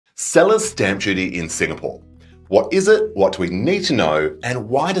Seller's stamp duty in Singapore. What is it? What do we need to know? And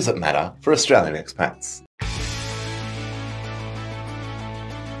why does it matter for Australian expats?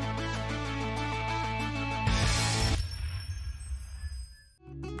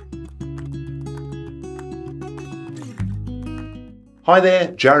 Hi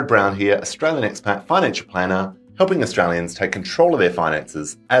there, Jared Brown here, Australian expat financial planner, helping Australians take control of their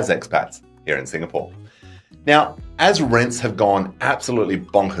finances as expats here in Singapore. Now, as rents have gone absolutely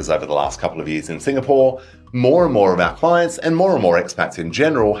bonkers over the last couple of years in Singapore, more and more of our clients and more expats in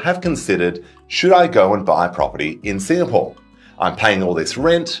general have considered, should I go and buy property in Singapore? I'm paying all this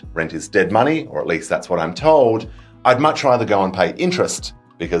rent is dead money, or at least that's what I'm told. I'd much rather go and pay interest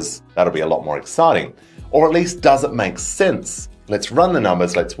because that'll be a lot more exciting. Or at least, does it make sense? Let's run the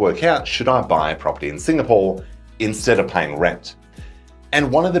numbers, let's work out, should I buy a property in Singapore instead of paying rent?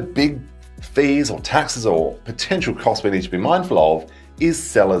 And one of the big fees or taxes or potential costs we need to be mindful of is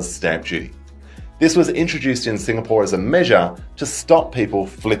seller's stamp duty. This was introduced in Singapore as a measure to stop people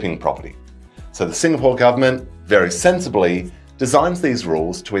flipping property. So the Singapore government, very sensibly, designs these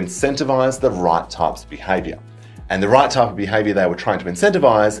rules to incentivize the right types of behavior. And the right type of behavior they were trying to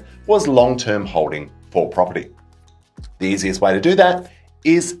incentivize was long-term holding for property. The easiest way to do that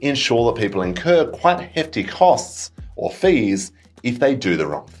is ensure that people incur quite hefty costs or fees if they do the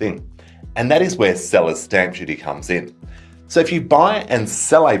wrong thing. And that is where seller's stamp duty comes in. So if you buy and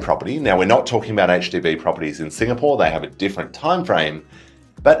sell a property, now we're not talking about HDB properties in Singapore, they have a different time frame,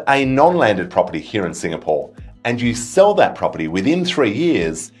 but a non-landed property here in Singapore, and you sell that property within 3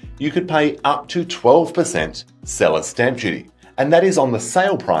 years, you could pay up to 12% seller's stamp duty. And that is on the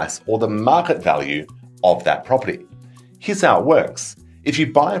sale price or the market value of that property. Here's how it works. If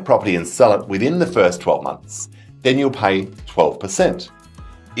you buy a property and sell it within the first 12 months, then you'll pay 12%.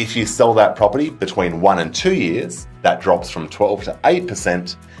 If you sell that property between 1 and 2 years, that drops from 12 to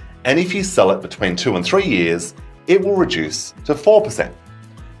 8%. And if you sell it between 2 and 3 years, it will reduce to 4%.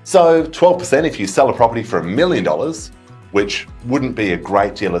 So 12% if you sell a property for $1 million, which wouldn't be a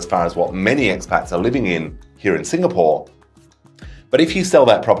great deal as far as what many expats are living in here in Singapore. But if you sell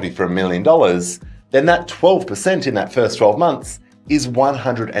that property for $1 million, then that 12% in that first 12 months is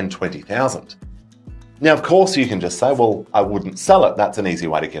 $120,000. Now, of course, you can just say, well, I wouldn't sell it. That's an easy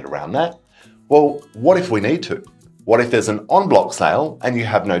way to get around that. Well, what if we need to? What if there's an en-bloc sale and you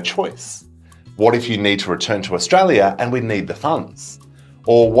have no choice? What if you need to return to Australia and we need the funds?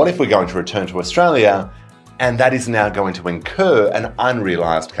 Or what if we're going to return to Australia and that is now going to incur an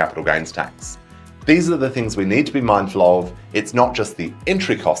unrealised capital gains tax? These are the things we need to be mindful of. It's not just the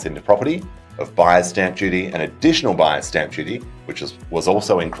entry cost into property of buyer's stamp duty and additional buyer's stamp duty, which was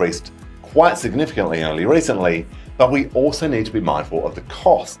also increased quite significantly only recently, but we also need to be mindful of the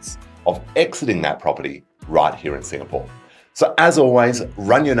costs of exiting that property right here in Singapore. So as always,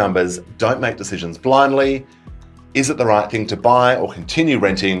 run your numbers, don't make decisions blindly. Is it the right thing to buy or continue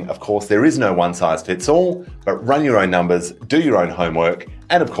renting? Of course, there is no one size fits all, but run your own numbers, do your own homework,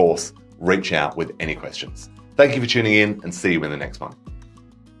 and of course, reach out with any questions. Thank you for tuning in and see you in the next one.